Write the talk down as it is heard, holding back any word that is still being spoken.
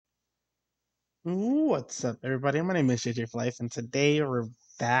What's up, everybody? My name is JJ for Life, and today we're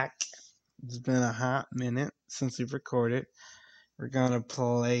back. It's been a hot minute since we've recorded. We're gonna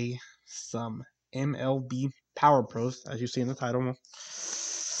play some MLB Power Pros, as you see in the title.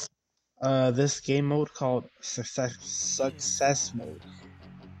 This game mode called Success Mode.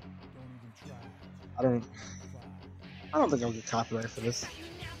 I don't, I don't think I'll get copyright for this.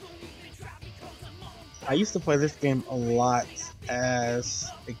 I used to play this game a lot as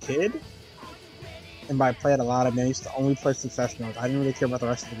a kid, and by play it a lot, I mean I used to only play Success Mode. I didn't really care about the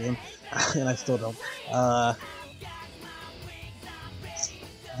rest of the game, and I still don't. But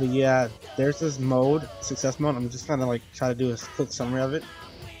yeah, there's this mode, success mode. I'm just gonna like try to do a quick summary of it.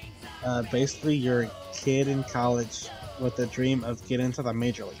 Basically, you're a kid in college with the dream of getting into the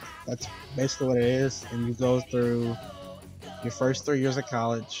major league. That's basically what it is, and you go through your first 3 years of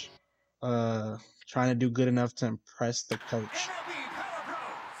college, uh, trying to do good enough to impress the coach.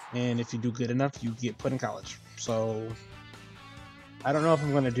 And if you do good enough, you get put in college. So I don't know if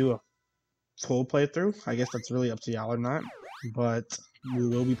I'm gonna do a full playthrough. I guess that's really up to y'all or not. But we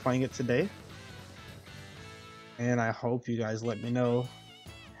will be playing it today. And I hope you guys let me know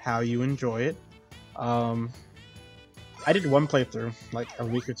how you enjoy it. I did one playthrough like a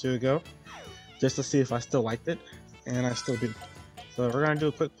week or two ago just to see if I still liked it, and I still do. So we're gonna do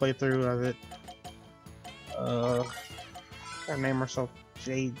a quick playthrough of it. Gonna name ourselves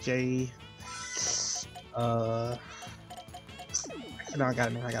JJ. No, I got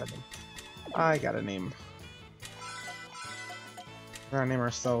a name. I got a name. We're gonna name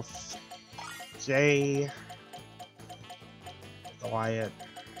ourselves J. Wyatt.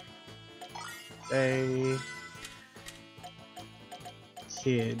 J.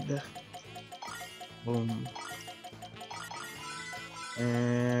 Kid. Boom.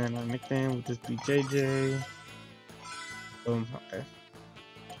 And our nickname would just be JJ. Boom. Okay.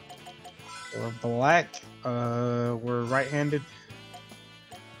 We're black. We're right-handed.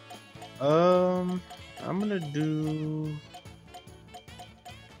 I'm gonna do.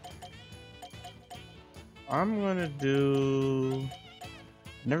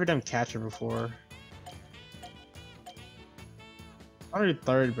 Never done catcher before. I'm gonna do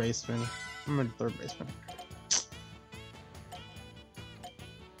third baseman. I'm gonna do third baseman.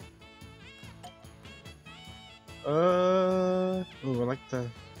 Ooh, I like the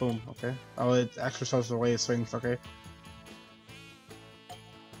boom. Okay. Oh, it actually shows the way it swings. Okay.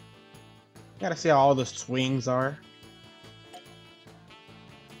 Gotta see how all the swings are.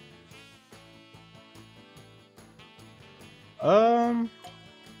 I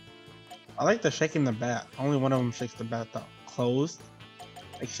like the shaking the bat. Only one of them shakes the bat though. Closed.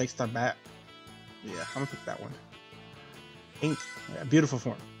 Like shakes the bat. Yeah, I'm gonna pick that one. Ink. Yeah, beautiful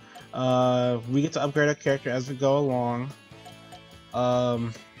form. We get to upgrade our character as we go along.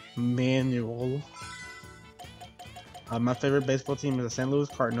 Manual. My favorite baseball team is the St. Louis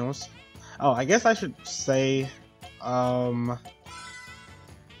Cardinals. Oh, I guess I should say,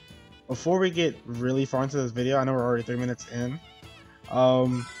 before we get really far into this video, I know we're already 3 minutes in.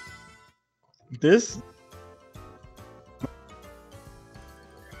 This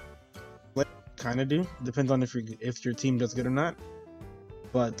kind of do depends on if your team does good or not.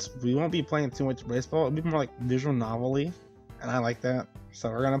 But we won't be playing too much baseball. It'll be more like visual novelty, and I like that. So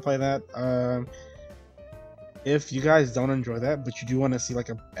we're gonna play that. If you guys don't enjoy that, but you do want to see like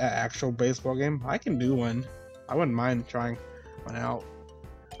an actual baseball game, I can do one. I wouldn't mind trying one out.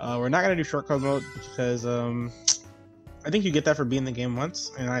 We're not gonna do shortcut mode because I think you get that for beating the game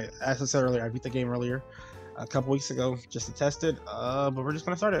once. And as I said earlier, I beat the game earlier a couple weeks ago just to test it. But we're just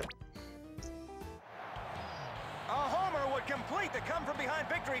gonna start it. A homer would complete the come-from-behind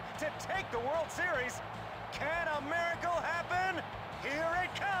victory to take the World Series. Can a miracle happen? Here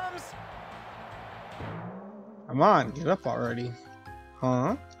it comes. Come on, get up already.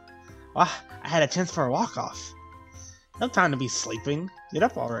 Huh? Ah, I had a chance for a walk-off. No time to be sleeping. Get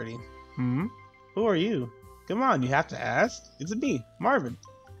up already. Who are you? Come on, you have to ask. It's me, Marvin,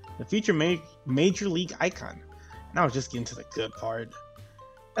 the future major league icon. And I was just getting to the good part.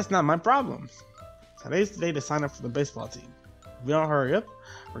 That's not my problem. Today's the day to sign up for the baseball team. If we don't hurry up,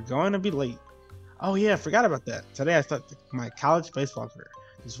 we're going to be late. Oh yeah, I forgot about that. Today I start my college baseball career.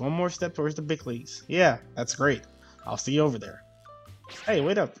 Just one more step towards the big leagues. Yeah, that's great. I'll see you over there. Hey,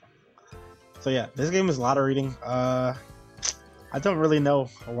 wait up. So yeah, this game is a lot of reading. I don't really know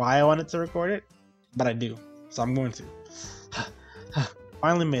why I wanted to record it, but I do. So I'm going to.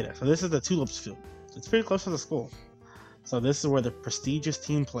 Finally made it. So this is the Tulips field. It's pretty close to the school. So this is where the prestigious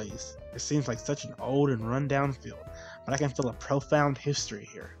team plays. It seems like such an old and run-down field, but I can feel a profound history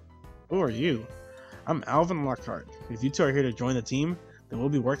here. Who are you? I'm Alvin Lockhart. If you two are here to join the team, then we'll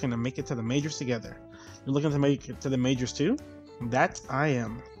be working to make it to the majors together. You're looking to make it to the majors too? That I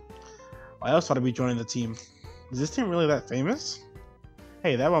am. I also ought to be joining the team. Is this team really that famous?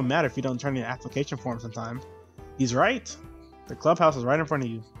 Hey, that won't matter if you don't turn in application forms in time. He's right. The clubhouse is right in front of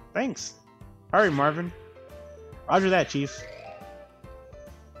you. Thanks. Hurry, Marvin. Roger that, Chief.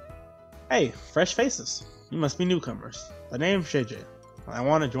 Hey, fresh faces. You must be newcomers. The name's JJ. I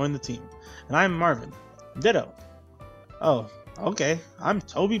want to join the team. And I'm Marvin. Ditto. Oh, okay. I'm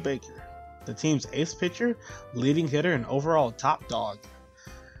Toby Baker, the team's ace pitcher, leading hitter, and overall top dog.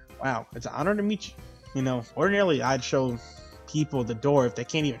 Wow, it's an honor to meet you. You know, ordinarily I'd show people the door if they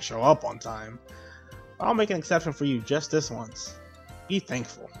can't even show up on time. I'll make an exception for you just this once. Be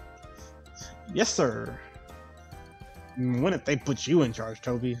thankful. Yes, sir. When did they put you in charge,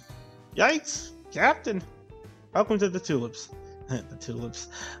 Toby? Yikes, Captain. Welcome to the Tulips. The Tulips.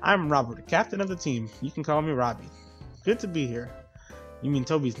 I'm Robert, captain of the team. You can call me Robbie. Good to be here. You mean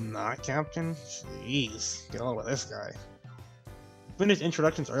Toby's not captain? Jeez, get on with this guy. Finished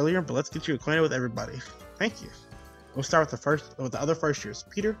introductions earlier, but let's get you acquainted with everybody. Thank you. We'll start with the other first years.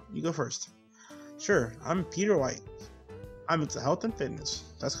 Peter, you go first. Sure, I'm Peter White. I'm into health and fitness.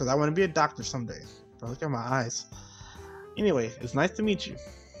 That's because I want to be a doctor someday. But look at my eyes. Anyway, it's nice to meet you.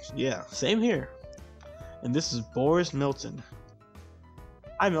 Yeah, same here. And this is Boris Milton.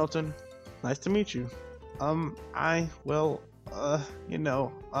 Hi, Milton. Nice to meet you. Yeah.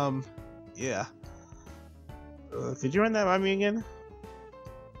 Could you run that by me again?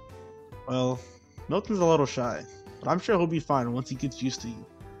 Well, Milton's a little shy, but I'm sure he'll be fine once he gets used to you.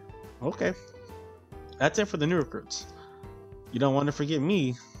 Okay. That's it for the new recruits. You don't want to forget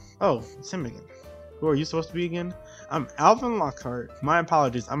me. Oh, it's him again. Who are you supposed to be again? I'm Alvin Lockhart. My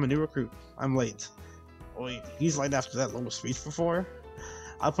apologies, I'm a new recruit. I'm late. Wait, he's late after that little speech before?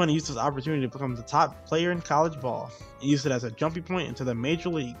 I plan to use this opportunity to become the top player in college ball and use it as a jumping point into the major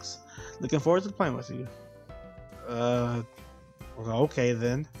leagues. Looking forward to playing with you. Okay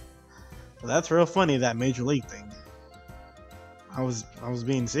then. Well, that's real funny, that major league thing. I was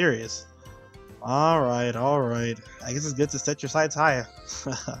being serious. Alright. I guess it's good to set your sights higher.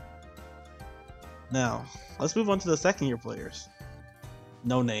 Now, let's move on to the second year players.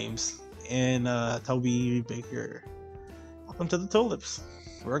 No names. And Toby Baker. Welcome to the Tulips.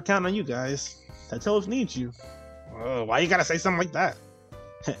 We're counting on you guys. The Tulips needs you. Why you gotta say something like that?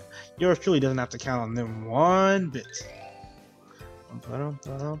 Yours truly doesn't have to count on them one bit.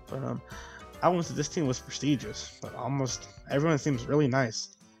 I went to this team was prestigious, but almost everyone seems really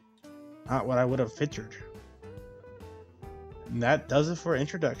nice. Not what I would have pictured. And that does it for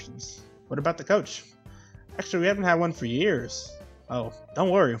introductions. What about the coach? Actually, we haven't had one for years. Oh, don't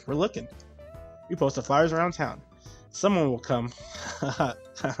worry, we're looking. We posted flyers around town. Someone will come.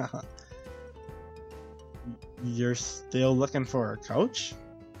 You're still looking for a coach?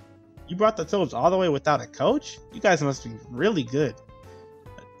 You brought the Tulips all the way without a coach? You guys must be really good.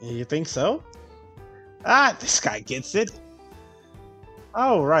 You think so? This guy gets it.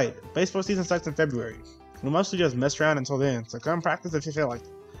 Oh, right. Baseball season starts in February. We mostly just mess around until then, so come practice if you feel like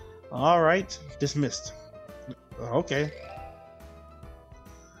it. Alright, dismissed. Okay.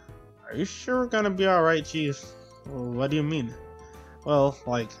 Are you sure we're gonna be alright, Chief? What do you mean? Well,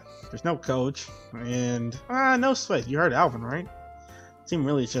 like, there's no coach, and no sweat. You heard Alvin, right? Team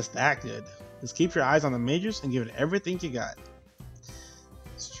really is just that good. Just keep your eyes on the majors and give it everything you got.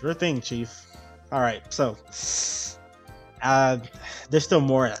 Sure thing, Chief. Alright, so there's still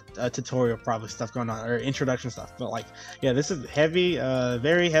more tutorial probably stuff going on, or introduction stuff, but like, yeah, this is heavy,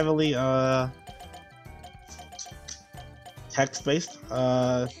 very heavily text-based.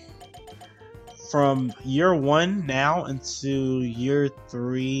 From year 1 now into year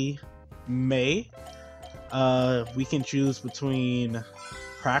 3 May, we can choose between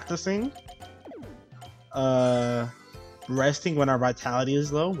practicing, resting when our vitality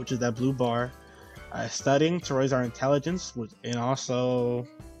is low, which is that blue bar, studying to raise our intelligence, and also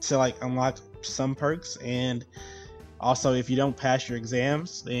to like unlock some perks, and also if you don't pass your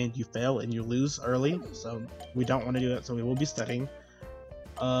exams then you fail and you lose early, so we don't want to do that, so we will be studying.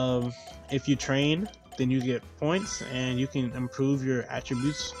 If you train, then you get points and you can improve your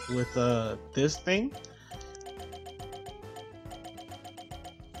attributes with this thing.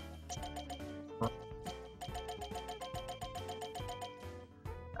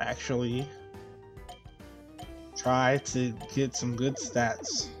 Actually try to get some good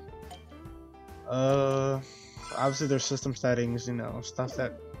stats. Obviously there's system settings, you know, stuff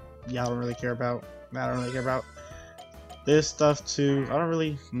that y'all don't really care about. I don't really care about this stuff too. I don't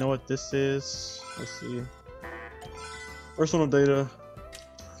really know what this is. Let's see. Personal data.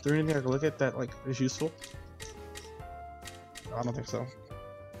 Is there anything I can look at that like is useful? I don't think so.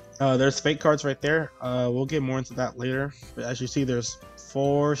 There's fake cards right there. We'll get more into that later. But as you see, there's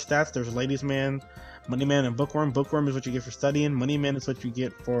 4 stats. There's Ladies Man, Money Man, and Bookworm. Bookworm is what you get for studying. Money Man is what you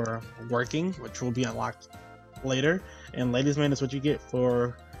get for working, which will be unlocked later. And Ladies Man is what you get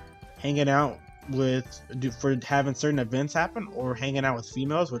for hanging out with, for having certain events happen, or hanging out with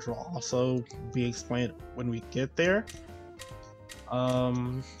females, which will also be explained when we get there.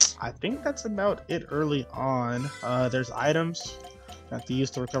 I think that's about it early on. There's items that they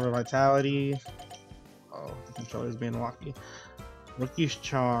use to recover vitality. Oh, the controller's being wonky. Rookie's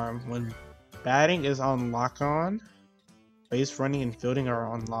Charm. When batting is on lock-on, base running and fielding are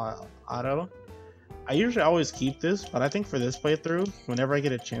on auto. I usually always keep this, but I think for this playthrough, whenever I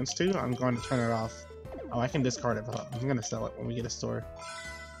get a chance to, I'm going to turn it off. Oh, I can discard it, but I'm going to sell it when we get a store.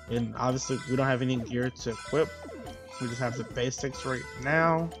 And obviously, we don't have any gear to equip. We just have the basics right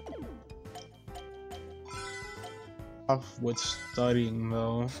now. Off with studying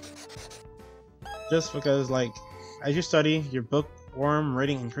though, just because, like, as you study, your bookworm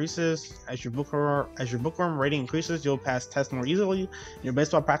rating increases. As your bookworm rating increases, you'll pass tests more easily. Your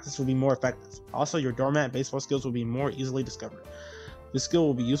baseball practice will be more effective. Also, your doormat baseball skills will be more easily discovered. This skill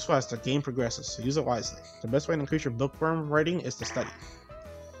will be useful as the game progresses, so use it wisely. The best way to increase your bookworm rating is to study.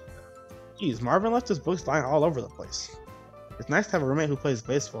 Jeez, Marvin left his books lying all over the place. It's nice to have a roommate who plays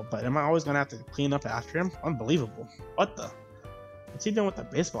baseball, but am I always going to have to clean up after him? Unbelievable. What the? What's he doing with the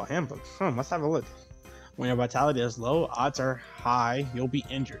baseball handbook? Let's have a look. When your vitality is low, odds are high you'll be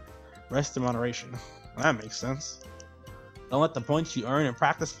injured. Rest in moderation. That makes sense. Don't let the points you earn in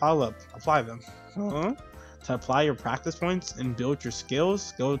practice pile up. Apply them. To apply your practice points and build your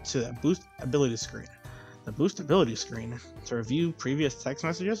skills, go to the Boost Ability screen. The Boost Ability screen. To review previous text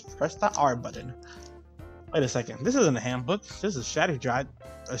messages, press the R button. Wait a second, this isn't a handbook. This is a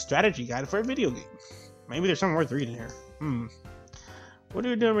strategy guide for a video game. Maybe there's something worth reading here. What are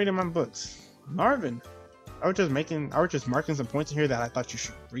you doing reading my books? Marvin, I was just marking some points in here that I thought you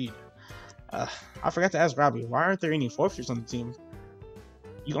should read. I forgot to ask Robbie, why aren't there any forfeitures on the team?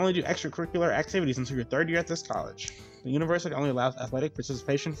 You can only do extracurricular activities until your 3rd year at this college. The university only allows athletic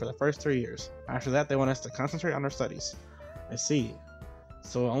participation for the first 3 years. After that, they want us to concentrate on our studies. I see.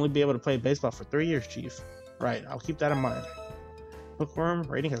 So we'll only be able to play baseball for 3 years, Chief. Right, I'll keep that in mind. Bookworm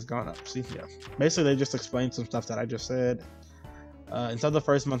rating has gone up. See, yeah. Basically, they just explained some stuff that I just said. Until the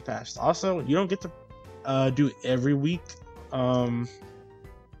first month passed. Also, you don't get to do every week. Not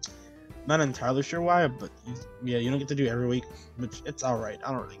entirely sure why, but yeah, you don't get to do every week, which it's alright.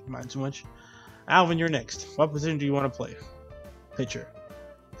 I don't really mind too much. Alvin, you're next. What position do you want to play? Pitcher.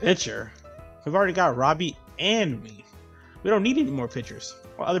 Pitcher? We've already got Robbie and me. We don't need any more pitchers.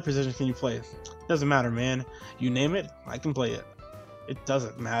 What other positions can you play? Doesn't matter, man. You name it, I can play it. It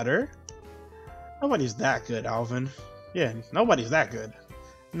doesn't matter. Nobody's that good, Alvin. Yeah, nobody's that good.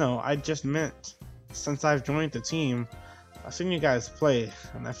 No, I just meant since I've joined the team, I've seen you guys play,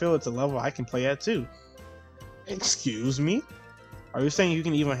 and I feel it's a level I can play at too. Excuse me? Are you saying you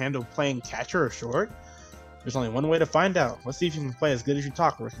can even handle playing catcher or short? There's only one way to find out. Let's see if you can play as good as you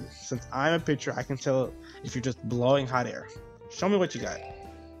talk, Ricky. Since I'm a pitcher, I can tell if you're just blowing hot air. Show me what you got.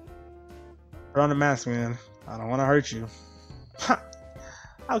 Put on the mask, man. I don't want to hurt you. Ha!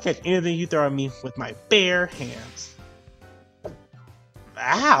 I'll catch anything you throw at me with my bare hands.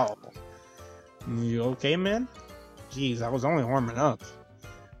 Ow! You okay, man? Jeez, I was only warming up.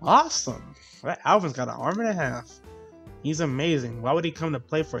 Awesome! That Alvin's got an arm and a half. He's amazing. Why would he come to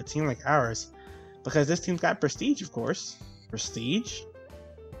play for a team like ours? Because this team's got prestige, of course. Prestige?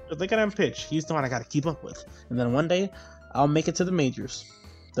 But look at him pitch. He's the one I gotta keep up with. And then one day, I'll make it to the majors.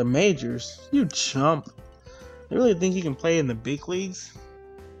 The majors? You chump. You really think you can play in the big leagues?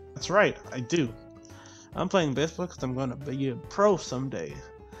 That's right, I do. I'm playing baseball because I'm going to be a pro someday.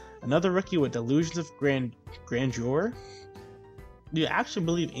 Another rookie with delusions of grandeur? Do you actually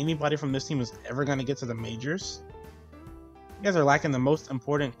believe anybody from this team is ever going to get to the majors? You guys are lacking the most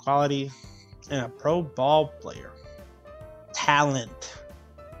important quality in a pro ball player. Talent.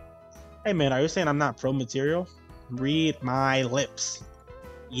 Hey man, are you saying I'm not pro material? Read my lips.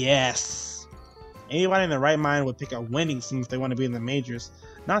 Yes. Anybody in their right mind would pick a winning team if they want to be in the majors.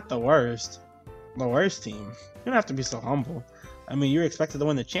 Not the worst. The worst team. You don't have to be so humble. I mean, you were expected to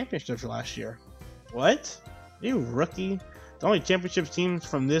win the championships last year. What? You rookie? The only championship team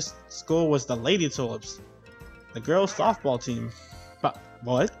from this school was the Lady Tulips. The girls softball team. But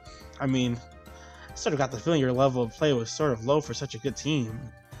what? I mean, I sort of got the feeling your level of play was sort of low for such a good team.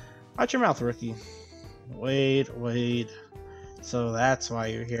 Watch your mouth, rookie. Wait. So that's why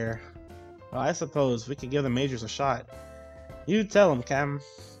you're here. Well, I suppose we could give the majors a shot. You tell him, Cam.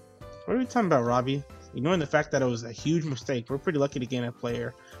 What are we talking about, Robbie? Ignoring the fact that it was a huge mistake, we're pretty lucky to gain a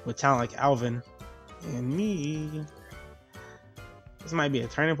player with talent like Alvin and me. This might be a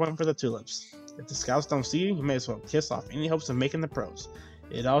turning point for the Tulips. If the scouts don't see you, you may as well kiss off any hopes of making the pros.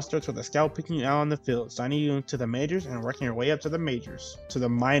 It all starts with a scout picking you out on the field, signing you to the majors, and working your way up to the majors. To the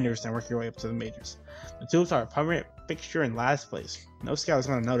minors, and working your way up to the majors. The Tulips are a permanent fixture in last place. No scout is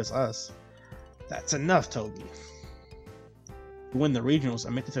going to notice us. That's enough, Toby. We win the regionals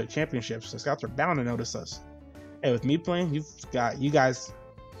and make it to the championships. The scouts are bound to notice us. Hey, with me playing, you guys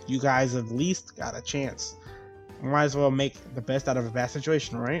at least got a chance. Might as well make the best out of a bad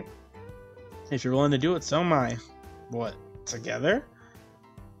situation, right? If you're willing to do it, so am I. What? Together?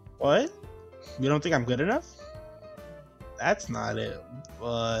 What? You don't think I'm good enough? That's not it.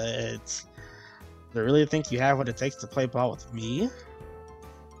 But do you really think you have what it takes to play ball with me?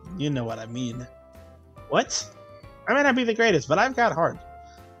 You know what I mean. What? I may not be the greatest, but I've got heart.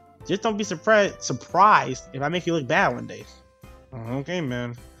 Just don't be surprised if I make you look bad one day. Okay,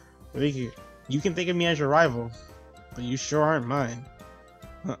 man. You can think of me as your rival, but you sure aren't mine.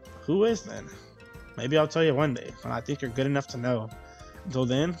 Who is then? Maybe I'll tell you one day when I think you're good enough to know. Until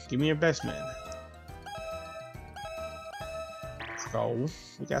then, give me your best, man. Let's go.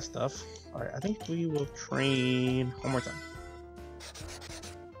 We got stuff. Alright, I think we will train one more time.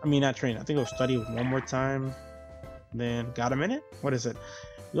 I mean, not train. I think we'll study one more time. Then, got a minute? What is it?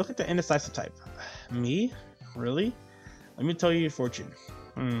 Look at the indecisive type. Me? Really? Let me tell you your fortune.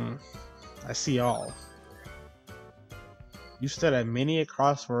 I see all. You stood at many a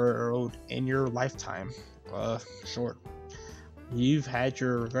crossroad in your lifetime. Sure. You've had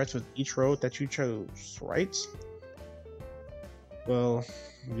your regrets with each road that you chose, right? Well,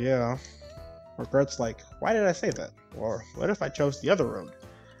 yeah. Regrets like, why did I say that? Or, what if I chose the other road?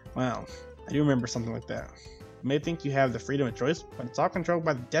 Wow, I do remember something like that. You may think you have the freedom of choice, but it's all controlled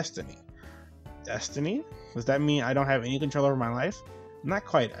by destiny. Destiny? Does that mean I don't have any control over my life? Not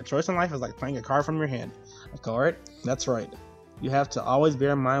quite. A choice in life is like playing a card from your hand. A card? That's right. You have to always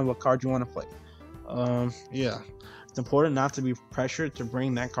bear in mind what card you want to play. Yeah. It's important not to be pressured to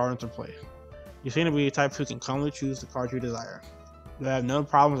bring that card into play. You seem to be the type who can calmly choose the card you desire. You have no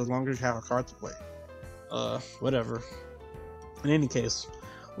problems as long as you have a card to play. Whatever. In any case,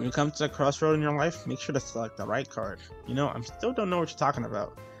 when you come to a crossroad in your life, make sure to select the right card. You know, I still don't know what you're talking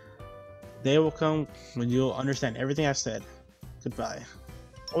about. Day will come when you'll understand everything I've said. Goodbye.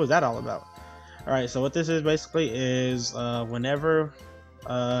 What was that all about? Alright, so what this is basically is whenever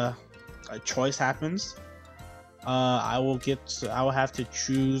a choice happens, I will have to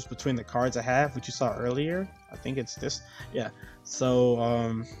choose between the cards I have, which you saw earlier. I think it's this. Yeah.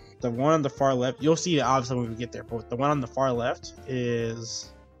 So the one on the far left, you'll see it obviously when we get there, but the one on the far left is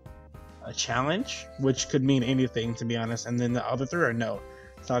a challenge, which could mean anything, to be honest, and then the other three are no.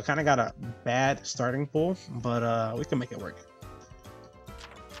 So I kind of got a bad starting pool, but we can make it work.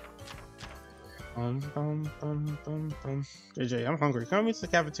 JJ, I'm hungry. Come meet to the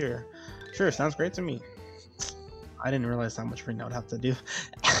cafeteria. Sure, sounds great to me. I didn't realize how much reading I would have to do.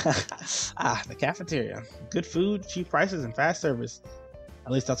 The cafeteria. Good food, cheap prices, and fast service.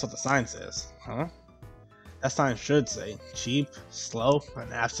 At least that's what the sign says, huh? That sign should say cheap, slow,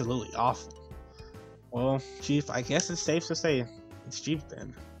 and absolutely awful. Well, Chief, I guess it's safe to say it's cheap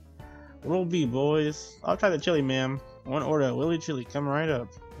then. What'll be, boys? I'll try the chili, ma'am. One order of Willie Chili. Come right up.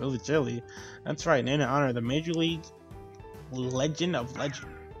 Willie Chili? That's right, named in honor of the Major League Legend of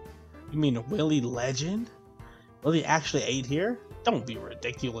Legend. You mean Willie Legend? Willie actually ate here? Don't be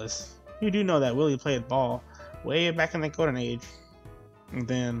ridiculous. You do know that Willie played ball way back in the golden age. And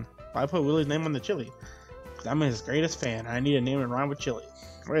then, I put Willie's name on the chili. I'm his greatest fan, and I need a name to rhyme with chili.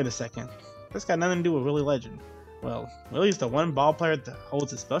 Wait a second. This got nothing to do with Willie Legend. Well, Willie's the one ball player that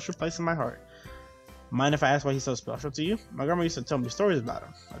holds a special place in my heart. Mind if I ask why he's so special to you? My grandma used to tell me stories about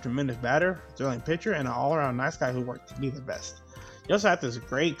him. A tremendous batter, a thrilling pitcher, and an all-around nice guy who worked to be the best. He also had this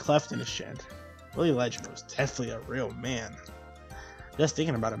great cleft in his chin. Willie Legend was definitely a real man. Just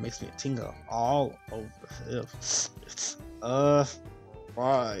thinking about it makes me tingle all over.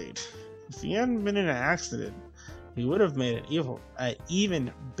 Right. If he hadn't been in an accident, he would have made an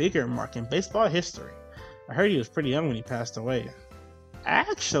even bigger mark in baseball history. I heard he was pretty young when he passed away.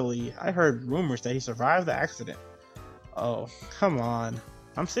 Actually, I heard rumors that he survived the accident. Oh, come on.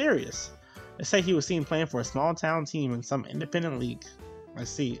 I'm serious. They say he was seen playing for a small town team in some independent league. I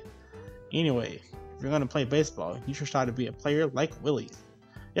see. Anyway, if you're gonna play baseball, you should try to be a player like Willie.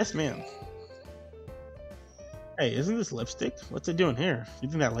 Yes, ma'am. Hey, isn't this lipstick? What's it doing here? You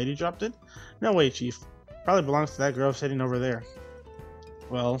think that lady dropped it? No way, Chief. Probably belongs to that girl sitting over there.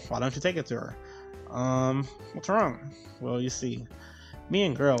 Well, why don't you take it to her? What's wrong? Well, you see, me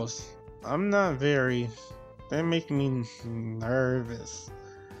and girls, I'm not very... They make me nervous.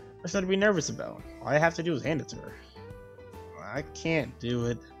 What's there to be nervous about? All I have to do is hand it to her. I can't do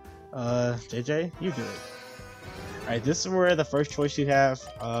it. JJ, you do it. Alright, this is where the first choice you have.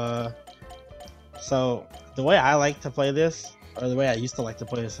 So the way I like to play this, or the way I used to like to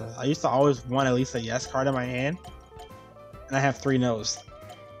play this, I used to always want at least a yes card in my hand, and I have 3 no's.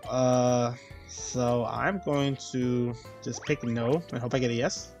 So I'm going to just pick no and hope I get a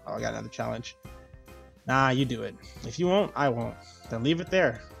yes. Oh, I got another challenge. Nah, you do it. If you won't, I won't. Then leave it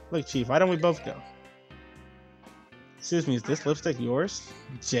there. Look, Chief, why don't we both go? Excuse me, is this lipstick yours?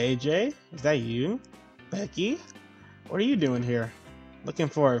 JJ? Is that you? Becky? What are you doing here? Looking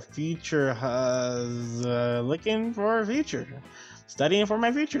for a future, looking for a future. Studying for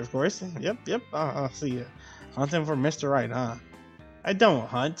my future, of course. Yep, I'll see you. Hunting for Mr. Right, huh? I don't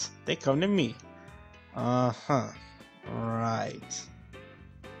hunt. They come to me. Uh-huh. Right.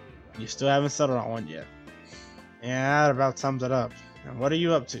 You still haven't settled on one yet. Yeah, that about sums it up. And what are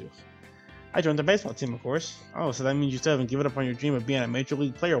you up to? I joined the baseball team, of course. Oh, so that means you still haven't given up on your dream of being a major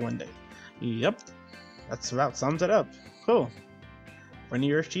league player one day. Yep. That's about sums it up. Cool. Friend of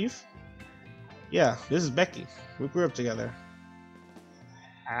yours, Chief? Yeah, this is Becky. We grew up together.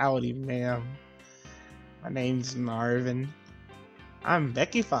 Howdy, ma'am. My name's Marvin. I'm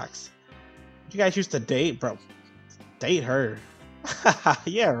Becky Fox. You guys used to date, bro. Date her.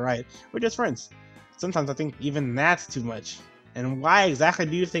 Yeah, right. We're just friends. Sometimes I think even that's too much. And why exactly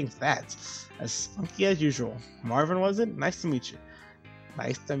do you think that? As spunky as usual. Marvin, was it? Nice to meet you.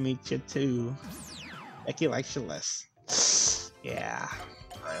 Nice to meet you too. Becky likes you less. Yeah.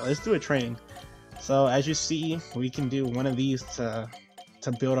 Alright, let's do a training. So as you see, we can do one of these to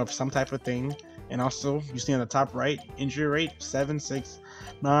build up some type of thing. And also, you see on the top right, injury rate 7, 6,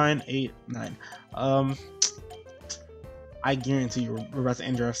 9, 8, 9. I guarantee you we're about to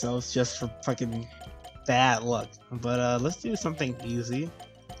injure ourselves just for fucking bad luck. But let's do something easy.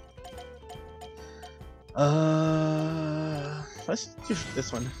 Let's do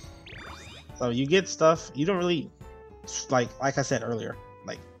this one. So you get stuff. You don't really like I said earlier.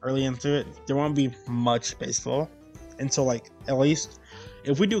 Like early into it, there won't be much baseball until like at least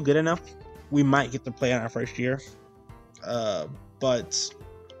if we do good enough, we might get to play in our first year. But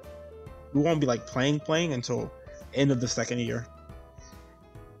we won't be like playing until end of the second year.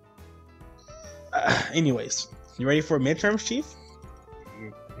 Anyways, you ready for midterms, Chief?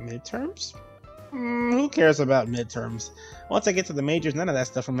 Midterms? Who cares about midterms? Once I get to the majors, none of that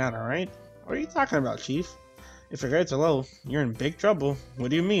stuff will matter, right? What are you talking about, Chief? If your grades are low, you're in big trouble. What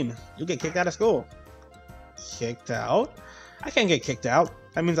do you mean? You'll get kicked out of school. Kicked out? I can't get kicked out.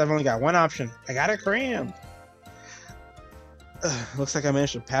 That means I've only got one option. I gotta cram. Looks like I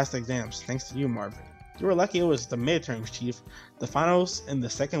managed to pass the exams, thanks to you, Marvin. You were lucky it was the midterms, Chief. The finals in the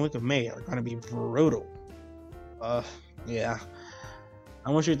second week of May are gonna be brutal. Yeah.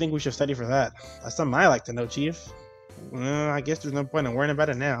 I want you to think we should study for that. That's something I like to know, Chief. Well, I guess there's no point in worrying about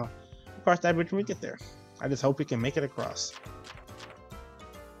it now. We'll cross that bridge when we get there. I just hope we can make it across.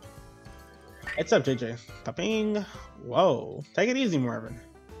 What's up, JJ? Popping. Whoa. Take it easy, Marvin.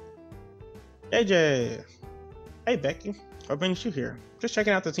 JJ. Hey, Becky. What brings you here? Just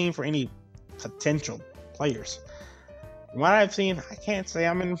checking out the team for any potential players. From what I've seen, I can't say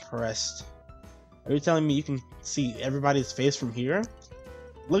I'm impressed. Are you telling me you can see everybody's face from here?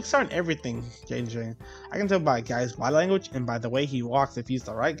 Looks aren't everything, JJ. I can tell by a guy's body language and by the way he walks if he's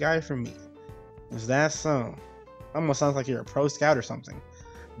the right guy for me. Is that so? Almost sounds like you're a pro scout or something.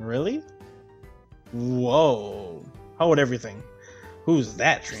 Really? Whoa. Hold everything. Who's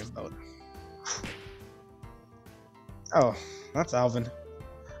that dreamboat? Oh, that's Alvin.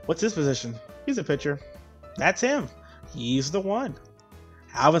 What's his position? He's a pitcher. That's him. He's the one.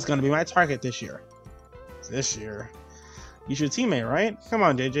 Alvin's gonna be my target this year. This year? You should teammate, right? Come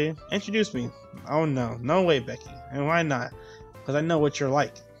on, JJ. Introduce me. Oh no. No way, Becky. And why not? Because I know what you're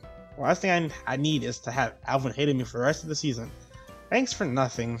like. The last thing I need is to have Alvin hating me for the rest of the season. Thanks for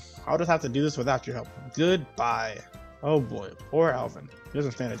nothing. I'll just have to do this without your help. Goodbye. Oh boy, poor Alvin. He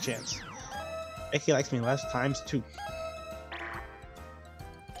doesn't stand a chance. Becky likes me less times 2.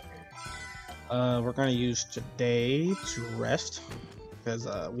 We're gonna use today to rest because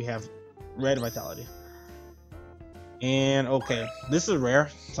we have red vitality. And okay, this is rare.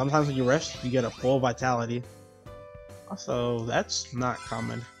 Sometimes when you rest, you get a full vitality. Also, that's not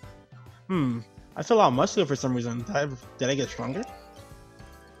common. I feel a lot muscular for some reason. Did I get stronger?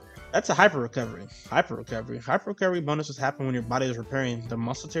 That's a hyper recovery. Hyper recovery bonuses happen when your body is repairing the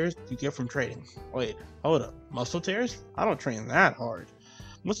muscle tears you get from training. Wait, hold up. Muscle tears? I don't train that hard.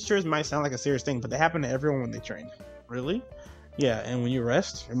 Muscle tears might sound like a serious thing, but they happen to everyone when they train. Really? Yeah, and when you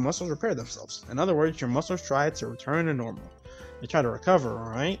rest, your muscles repair themselves. In other words, your muscles try to return to normal. They try to recover,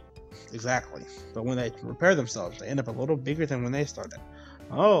 alright? Exactly. But when they repair themselves, they end up a little bigger than when they started.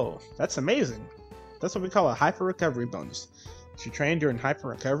 Oh, that's amazing. That's what we call a hyper recovery bonus. If you train during hyper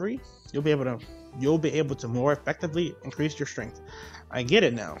recovery, you'll be able to more effectively increase your strength. I get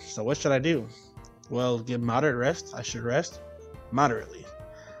it now. So what should I do? Well, get moderate rest. I should rest moderately.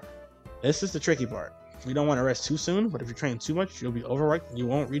 This is the tricky part. You don't want to rest too soon, but if you train too much, you'll be overworked and you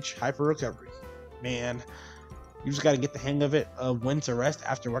won't reach hyper recovery. Man, you just got to get the hang of it, of when to rest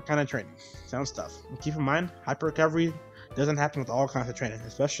after what kind of training. Sounds tough. And keep in mind, hyper recovery doesn't happen with all kinds of training,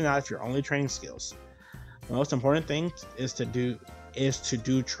 especially not if you're only training skills. The most important thing is to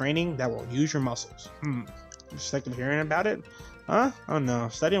do training that will use your muscles. You're sick of hearing about it? Huh? Oh no,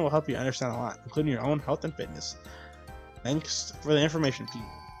 studying will help you understand a lot, including your own health and fitness. Thanks for the information, Pete.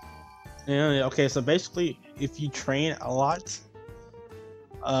 Okay, so basically, if you train a lot,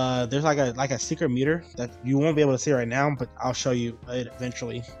 there's like a secret meter that you won't be able to see right now, but I'll show you it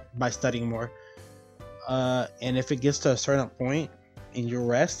eventually by studying more. And if it gets to a certain point in your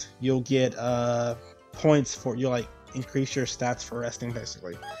rest, you'll get points for you'll like increase your stats for resting.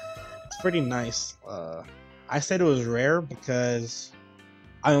 Basically, it's pretty nice. I said it was rare because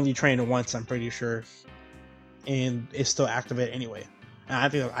I only trained it once. I'm pretty sure, and it's still activated anyway. And I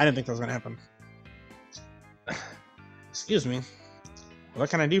didn't think that was gonna happen. Excuse me. What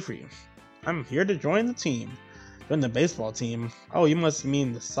can I do for you? I'm here to join the team. Join the baseball team. Oh, you must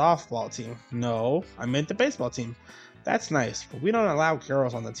mean the softball team. No, I meant the baseball team. That's nice, but we don't allow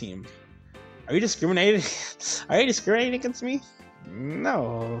girls on the team. Are you discriminating? Are you discriminating against me?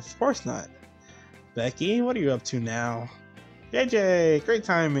 No, of course not. Becky, what are you up to now? JJ, great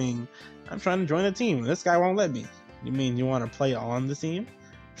timing. I'm trying to join the team. This guy won't let me. You mean you want to play on the team?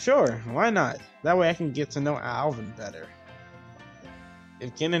 Sure, why not? That way I can get to know Alvin better.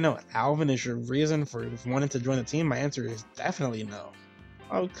 If getting to know Alvin is your reason for wanting to join the team, my answer is definitely no.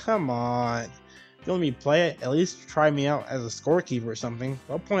 Oh, come on. If you let me play it, at least try me out as a scorekeeper or something.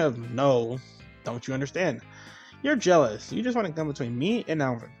 No point of no. Don't you understand? You're jealous. You just want to come between me and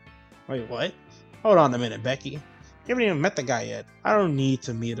Alvin. Wait, what? Hold on a minute, Becky. You haven't even met the guy yet. I don't need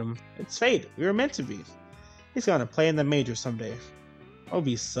to meet him. It's fate. We were meant to be. He's going to play in the majors someday. We'll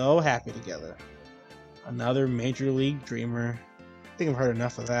be so happy together. Another major league dreamer. I think I've heard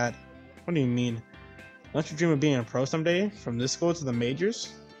enough of that. What do you mean? Don't you dream of being a pro someday? From this school to the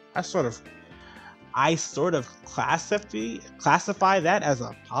majors? I sort of classify that as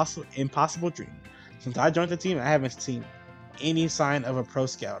a impossible dream. Since I joined the team, I haven't seen any sign of a pro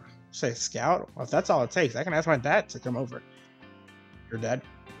scout. Say scout? Well, if that's all it takes, I can ask my dad to come over. Your dad?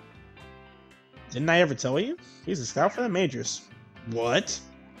 Didn't I ever tell you? He's a scout for the majors. What?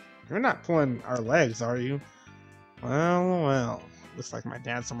 You're not pulling our legs, are you? Well. Looks like my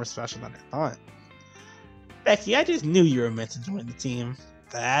dad's more special than I thought. Becky, I just knew you were meant to join the team.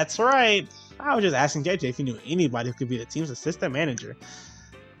 That's right. I was just asking JJ if he knew anybody who could be the team's assistant manager.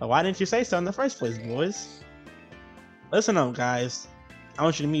 But why didn't you say so in the first place, boys? Listen up, guys. I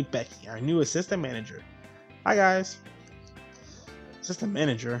want you to meet Becky, our new assistant manager. Hi, guys. Assistant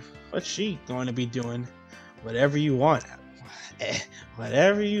manager? What's she going to be doing? Whatever you want.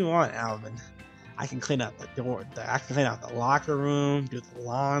 Whatever you want, Alvin. I can clean out the door. I can clean out the locker room, do the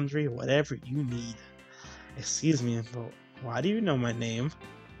laundry, whatever you need. Excuse me, but why do you know my name?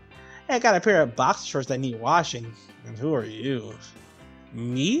 Hey, I got a pair of boxer shorts that need washing. And who are you?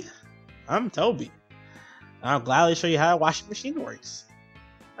 Me? I'm Toby. I'll gladly show you how a washing machine works.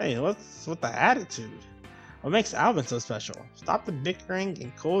 Hey, what's with the attitude? What makes Alvin so special? Stop the bickering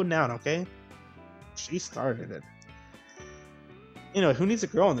and cool down, okay? She started it. You know, who needs a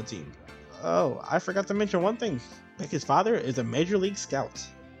girl on the team? Oh, I forgot to mention one thing. Becky's father is a major league scout.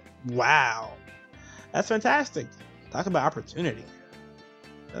 Wow. That's fantastic. Talk about opportunity.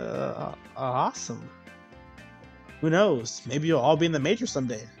 Awesome. Who knows? Maybe you'll all be in the majors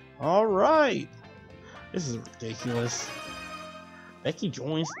someday. Alright. This is ridiculous. Becky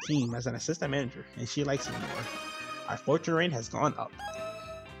joins the team as an assistant manager, and she likes it more. Our fortune rate has gone up.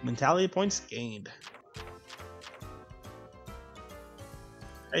 Mentality points gained.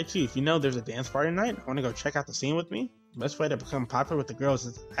 Hey Chief, you know there's a dance party tonight? Want to go check out the scene with me? The best way to become popular with the girls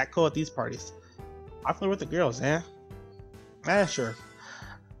is to act cool at these parties. Popular with the girls, eh? Sure.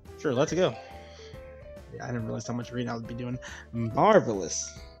 Sure, let's go. Yeah, I didn't realize how much reading I would be doing.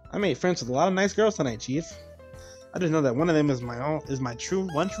 Marvelous. I made friends with a lot of nice girls tonight, Chief. I just know that one of them is my true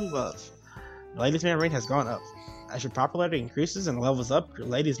love. The ladies' man rate has gone up. As your popularity increases and levels up, your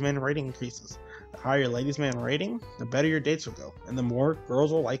ladies' man rating increases. The higher your ladies' man rating, the better your dates will go, and the more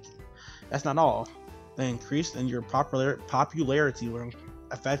girls will like you. That's not all. The increase in your popularity will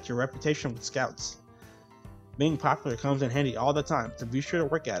affect your reputation with scouts. Being popular comes in handy all the time, so be sure to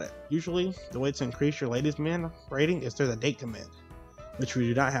work at it. Usually, the way to increase your ladies' man rating is through the date command, which we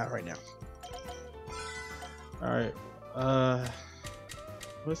do not have right now. Alright,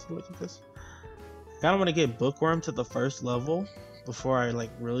 let's look at this. I kinda wanna get bookworm to the first level before I like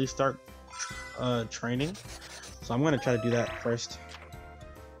really start training. So I'm gonna try to do that first.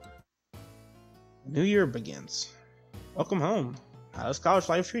 New year begins. Welcome home. How's college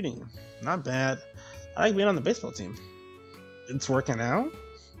life treating you? Not bad. I like being on the baseball team. It's working out?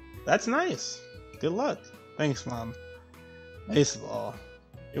 That's nice. Good luck. Thanks, Mom. Baseball.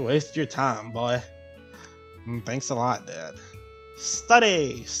 You wasted your time, boy. Thanks a lot, Dad.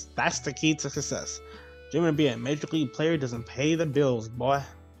 Study! That's the key to success. Dreaming of being a major league player doesn't pay the bills, boy.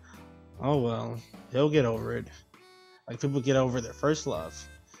 Oh well, he'll get over it. Like people get over their first love.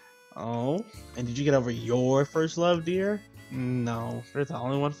 Oh, and did you get over your first love, dear? No, you're the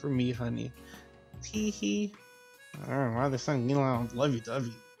only one for me, honey. Tee hee. Alright, why the sun getting loud? Love you, love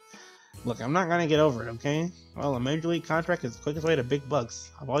you. Look, I'm not gonna get over it, okay? Well, a major league contract is the quickest way to big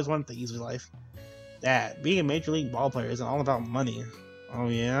bucks. I've always wanted the easy life. Dad, being a major league ball player isn't all about money. Oh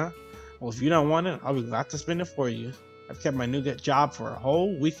yeah? Well, if you don't want it, I'll be glad to spend it for you. I've kept my new job for a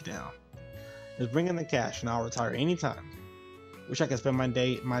whole week now. Just bring in the cash and I'll retire anytime. Wish I could spend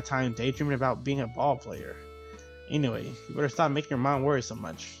my time daydreaming about being a ball player. Anyway, you better stop making your mom worry so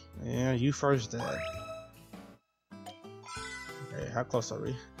much. Yeah, you first, Dad. Okay, how close are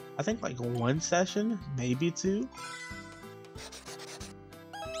we? I think like one session, maybe two.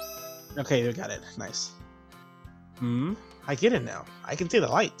 Okay, we got it. Nice. I get it now. I can see the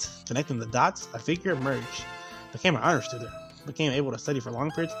light. Connecting the dots, a figure emerged. Became an honor student. Became able to study for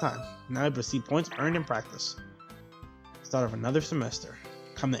long periods of time. Now able to see points earned in practice. Start of another semester.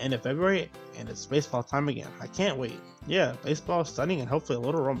 Come the end of February, and it's baseball time again. I can't wait. Yeah, baseball, studying, and hopefully a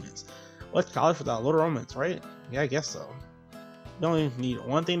little romance. What's college without a little romance, right? Yeah, I guess so. You only need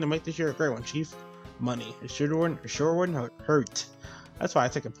one thing to make this year a great one, Chief. Money. It sure wouldn't hurt. That's why I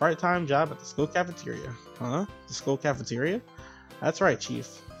took a part-time job at the school cafeteria. Huh? The school cafeteria? That's right, Chief.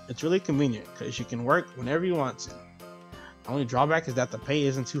 It's really convenient, because you can work whenever you want to. The only drawback is that the pay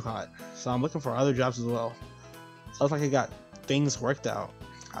isn't too hot, so I'm looking for other jobs as well. Sounds like I got things worked out.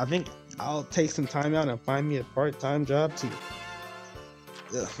 I think I'll take some time out and find me a part-time job too.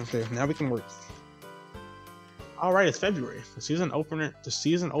 Yeah, okay, now we can work. Alright, it's February. The season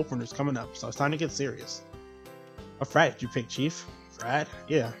opener's coming up, so it's time to get serious. What frat did you pick, Chief? Frat?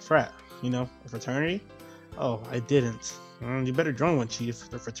 Yeah, frat. You know, a fraternity? Oh, I didn't. You better join one, Chief.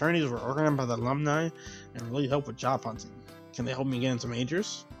 The fraternities were organized by the alumni and really help with job hunting. Can they help me get into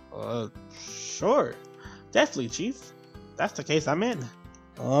majors? Sure. Definitely, Chief. That's the case I'm in.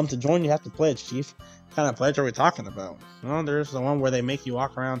 To join you have to pledge, Chief. What kind of pledge are we talking about? Well, there's the one where they make you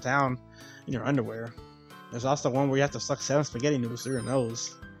walk around town in your underwear. There's also one where you have to suck 7 spaghetti noodles through your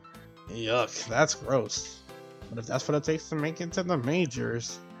nose. Yuck, that's gross. But if that's what it takes to make it to the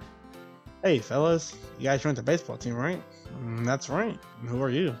majors... Hey, fellas, you guys joined the baseball team, right? That's right. And who are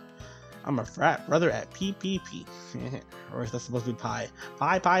you? I'm a frat brother at PPP. Or is that supposed to be pie?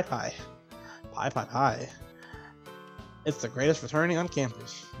 Pie. Pie. It's the greatest fraternity on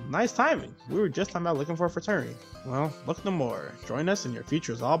campus. Nice timing. We were just talking about looking for a fraternity. Well, look no more. Join us and your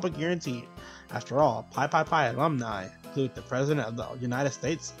future is all but guaranteed. After all, Pi alumni include the President of the United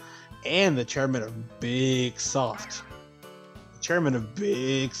States and the Chairman of Big Soft.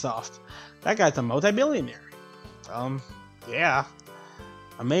 That guy's a multi-billionaire. Yeah.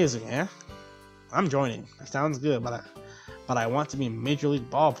 Amazing, eh? I'm joining. That sounds good, but I want to be a major league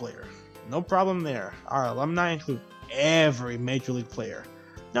ball player. No problem there. Our alumni include every major league player.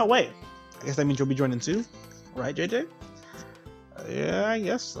 No, wait. I guess that means you'll be joining too? Right, JJ? Yeah, I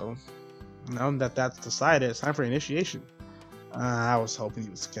guess so. Now that that's decided, it's time for initiation. I was hoping you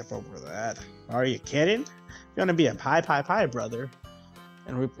would skip over that. Are you kidding? If you want to be a Pi brother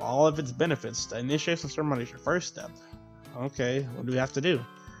and reap all of its benefits, the initiation ceremony is your first step. Okay, what do we have to do?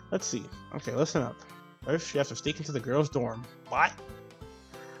 Let's see. Okay, listen up. First, you have to sneak into the girls' dorm. What?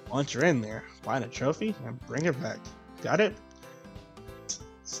 Once you're in there, find a trophy and bring it back. Got it?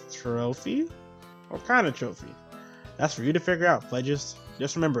 Trophy? What kind of trophy? That's for you to figure out, pledges.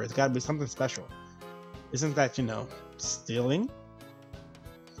 Just remember, it's gotta be something special. Isn't that, stealing?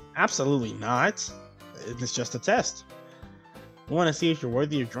 Absolutely not. It's just a test. We want to see if you're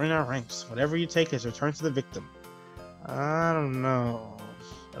worthy of joining our ranks. Whatever you take is returned to the victim. I don't know.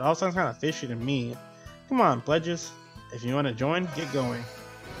 It all sounds kind of fishy to me. Come on, pledges. If you want to join, get going.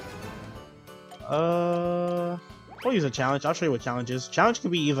 We'll use a challenge. I'll show you what challenge is. Challenge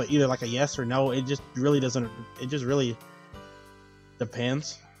can be either like a yes or no. It just really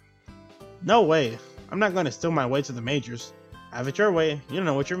depends. No way. I'm not going to steal my way to the majors. Have it your way. You don't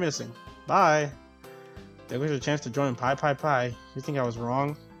know what you're missing. Bye. There was a chance to join Pie Pie Pie. You think I was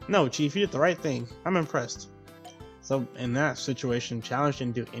wrong? No, Chief, you did the right thing. I'm impressed. So, in that situation, Challenge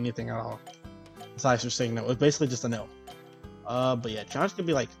didn't do anything at all. Besides just saying no. It was basically just a no. But yeah, Challenge could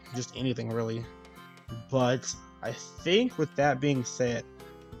be like just anything really. But I think with that being said,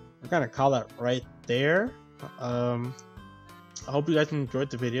 I'm gonna call that right there. I hope you guys enjoyed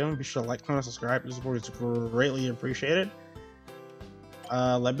the video. Be sure to like, comment, subscribe. Your support is greatly appreciated.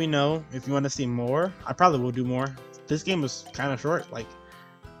 Let me know if you want to see more. I probably will do more. This game was kind of short. Like,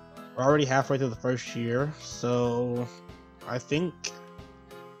 we're already halfway through the first year, so I think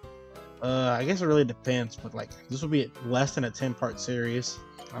I guess it really depends, but like this will be less than a 10-part series.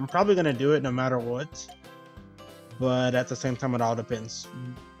 I'm probably gonna do it no matter what, but at the same time it all depends.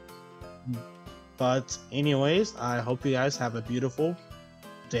 But anyways, I hope you guys have a beautiful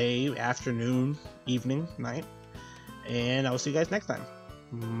day, afternoon, evening, night, and I will see you guys next time.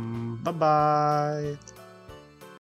 Bye bye.